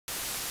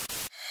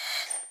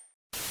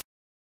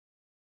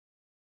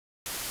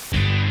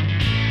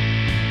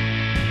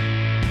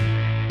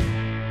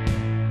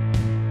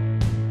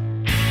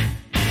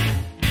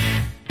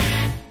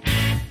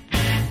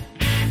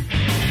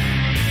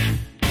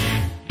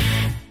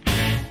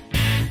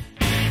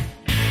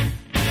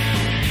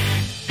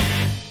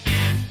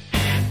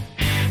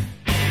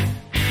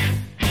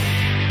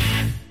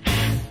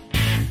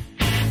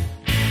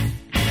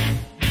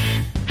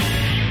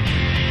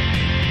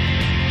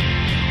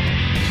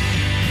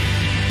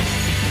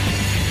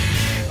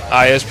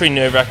Yeah, it was a pretty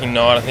nerve-wracking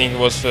night. I think it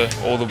was for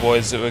all the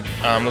boys that were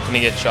looking to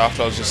get shafted.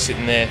 I was just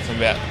sitting there from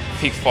about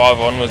pick 5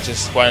 onwards,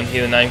 just waiting to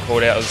hear the name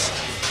called out. I was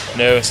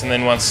nervous, and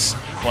then once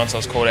I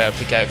was called out at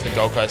pick 8 for the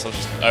Gold Coast, I was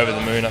just over the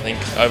moon. I think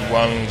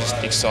overwhelmingly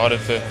just excited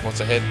for what's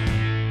ahead.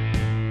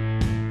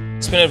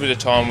 Spent a bit of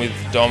time with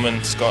Dom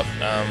and Scott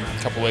a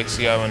couple of weeks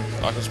ago, and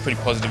it was a pretty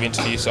positive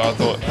interview, so I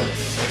thought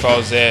if I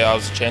was there I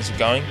was a chance of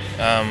going.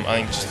 I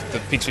think just the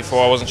picks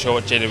before, I wasn't sure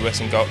what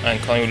GWS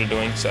and Collingwood were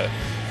doing, so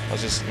I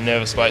was just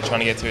nervous about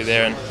trying to get through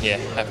there, and yeah,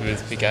 happy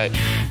with pick 8.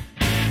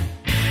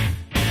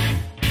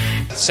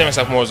 I see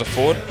myself more as a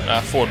forward.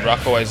 Forward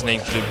ruck, always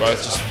need to do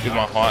both just with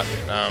my height.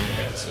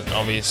 It's an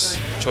obvious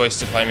choice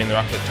to play me in the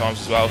ruck at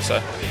times as well, so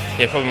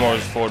yeah, probably more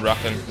as a forward ruck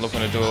and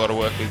looking to do a lot of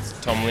work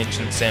with Tom Lynch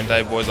and Sam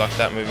Day, boys like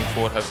that moving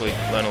forward, hopefully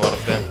learn a lot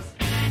of them.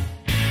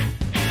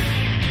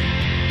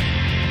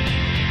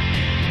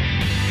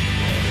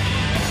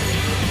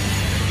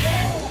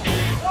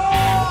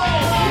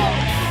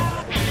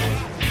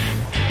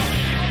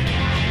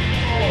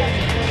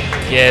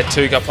 Yeah,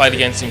 Took, I played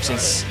against him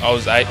since I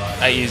was eight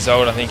years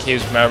old. I think he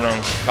was from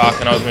Maribyrnong Park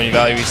and I was Moonee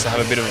Valley. We used to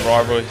have a bit of a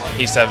rivalry.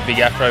 He used to have a big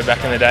afro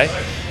back in the day.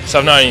 So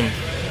I've known him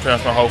pretty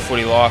much my whole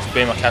footy life,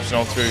 being my captain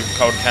all through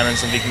Calder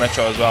Cannons and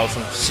Two-Metre as well,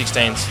 from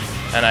 16s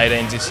and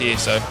 18s this year.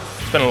 So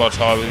spent a lot of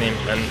time with him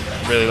and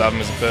really love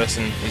him as a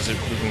person. He's a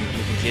looking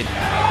kid.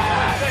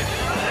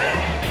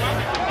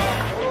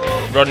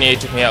 Rodney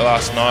took me out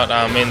last night,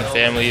 me and the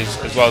family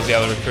as well as the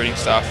other recruiting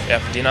staff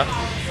out for dinner.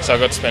 So I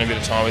got to spend a bit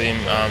of time with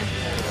him.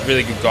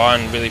 Really good guy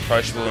and really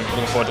approachable, and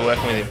looking forward to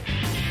working with him.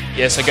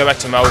 Yeah, so I go back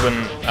to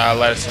Melbourne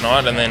later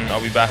tonight, and then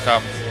I'll be back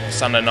up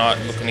Sunday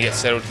night looking to get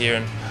settled here,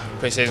 and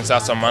pre-season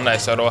starts on Monday,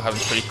 so it all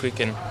happens pretty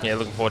quick, and yeah,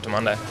 looking forward to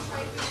Monday.